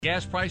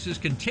Gas prices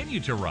continue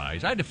to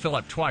rise. I had to fill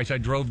up twice. I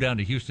drove down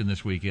to Houston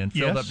this weekend,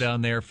 filled up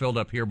down there, filled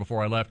up here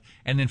before I left,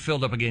 and then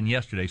filled up again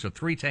yesterday. So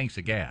 3 tanks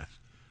of gas.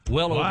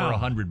 Well over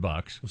 $100.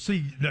 Well,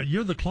 see, now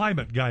you're the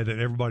climate guy that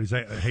everybody's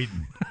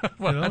hating.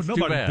 Well, that's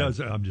nobody too bad.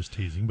 does. I'm just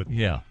teasing, but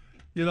yeah,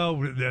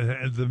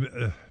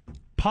 the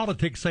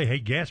politics say, "Hey,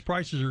 gas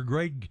prices are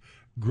great,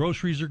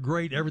 groceries are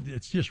great." Everything.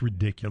 It's just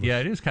ridiculous. Yeah,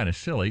 it is kind of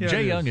silly. Yeah,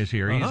 Jay Young is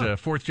here. Uh-huh. He's a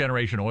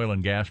fourth-generation oil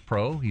and gas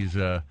pro. He's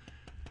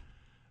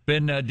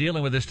been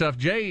dealing with this stuff.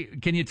 Jay,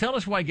 can you tell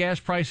us why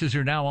gas prices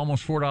are now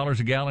almost $4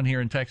 a gallon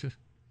here in Texas?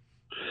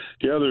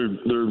 Yeah, they're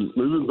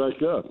moving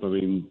back up. I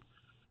mean,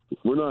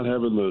 we're not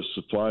having the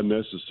supply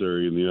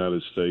necessary in the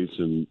United States,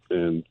 and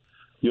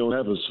you don't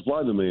have a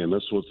supply and demand.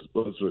 That's what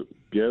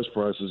gas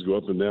prices go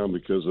up and down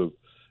because of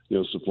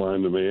supply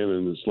and demand.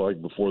 And it's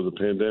like before the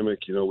pandemic,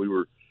 we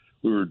were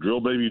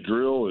drill baby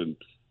drill, and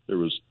there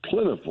was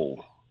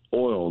plentiful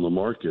oil on the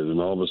market, and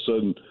all of a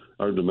sudden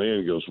our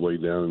demand goes way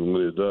down, and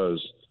when it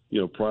does,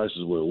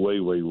 prices went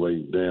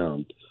way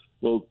down.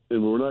 Well,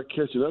 and we're not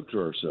catching up to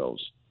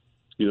ourselves.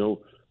 The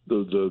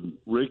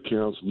rig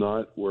count's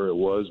not where it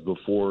was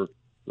before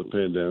the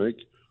pandemic.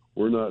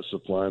 We're not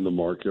supplying the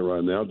market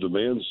right now.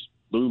 Demand's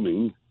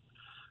booming.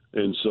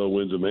 And so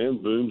when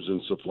demand booms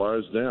and supply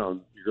is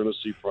down, you're going to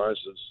see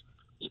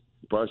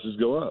prices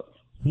go up.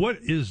 What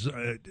is,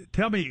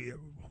 tell me,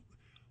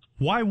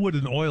 why would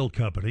an oil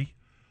company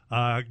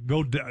start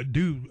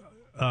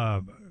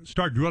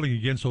drilling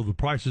again so the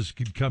prices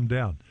could come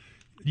down?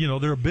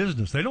 They're a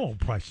business. They don't want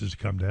prices to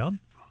come down.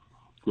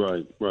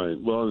 Right.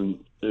 Well,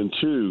 and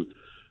two,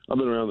 I've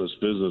been around this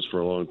business for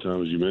a long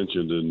time, as you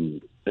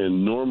mentioned,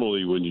 and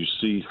normally when you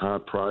see high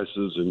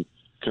prices and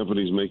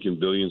companies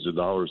making billions of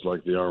dollars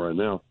like they are right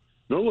now,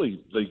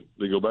 normally they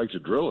go back to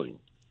drilling.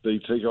 They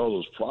take all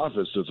those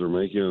profits that they're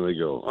making and they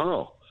go,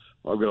 oh,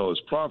 I've got all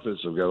these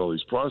profits, I've got all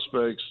these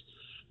prospects,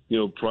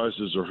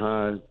 prices are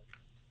high,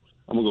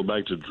 I'm going to go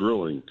back to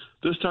drilling.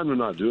 This time they're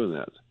not doing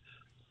that.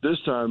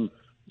 This time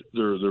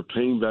they're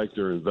paying back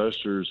their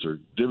investors, their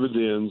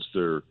dividends,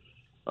 they're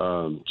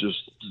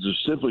just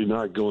simply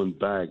not going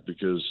back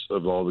because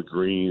of all the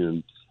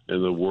green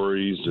and the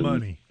worries and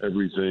money,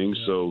 everything.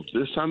 Yeah. So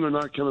this time they're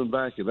not coming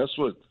back, and that's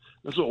what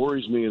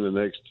worries me in the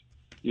next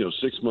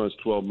 6 months,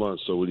 12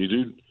 months. So when you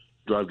do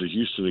drive to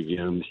Houston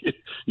again,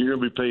 you're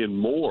going to be paying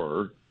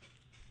more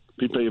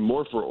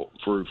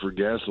for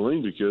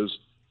gasoline because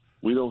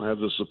we don't have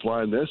the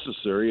supply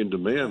necessary and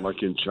demand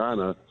like in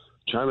China.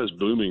 China's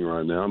booming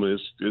right now. I mean,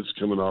 it's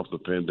coming off the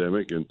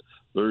pandemic, and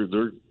they're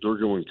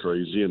going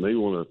crazy, and they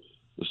want to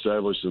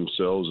establish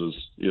themselves as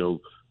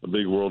a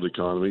big world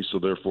economy. So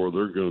therefore,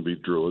 they're going to be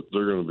drilling.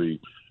 They're going to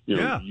be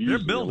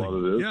using a lot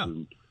of this,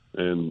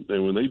 and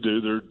when they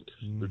do, they're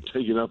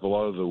taking up a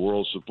lot of the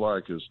world's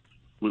supply because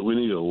we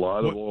need a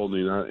lot of oil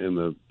in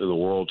the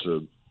world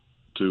to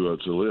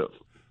live.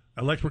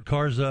 Electric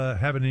cars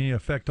having any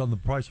effect on the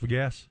price of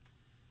gas?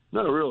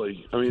 Not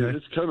really. I mean,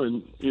 It's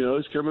coming.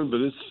 It's coming, but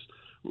it's.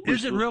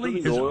 Is it really?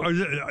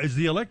 Is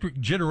the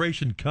electric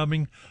generation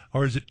coming,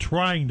 or is it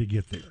trying to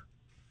get there?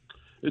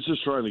 It's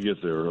just trying to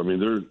get there. I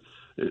mean,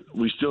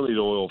 we still need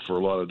oil for a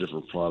lot of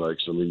different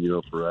products. I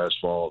mean, for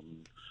asphalt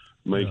and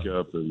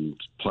makeup and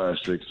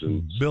plastics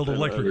and build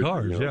electric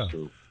cars.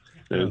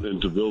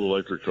 And to build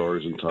electric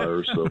cars and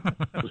tires. So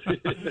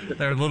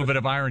there's a little bit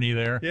of irony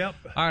there. Yep.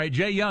 All right,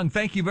 Jay Young,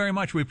 thank you very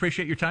much. We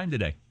appreciate your time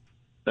today.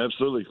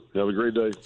 Absolutely. Have a great day.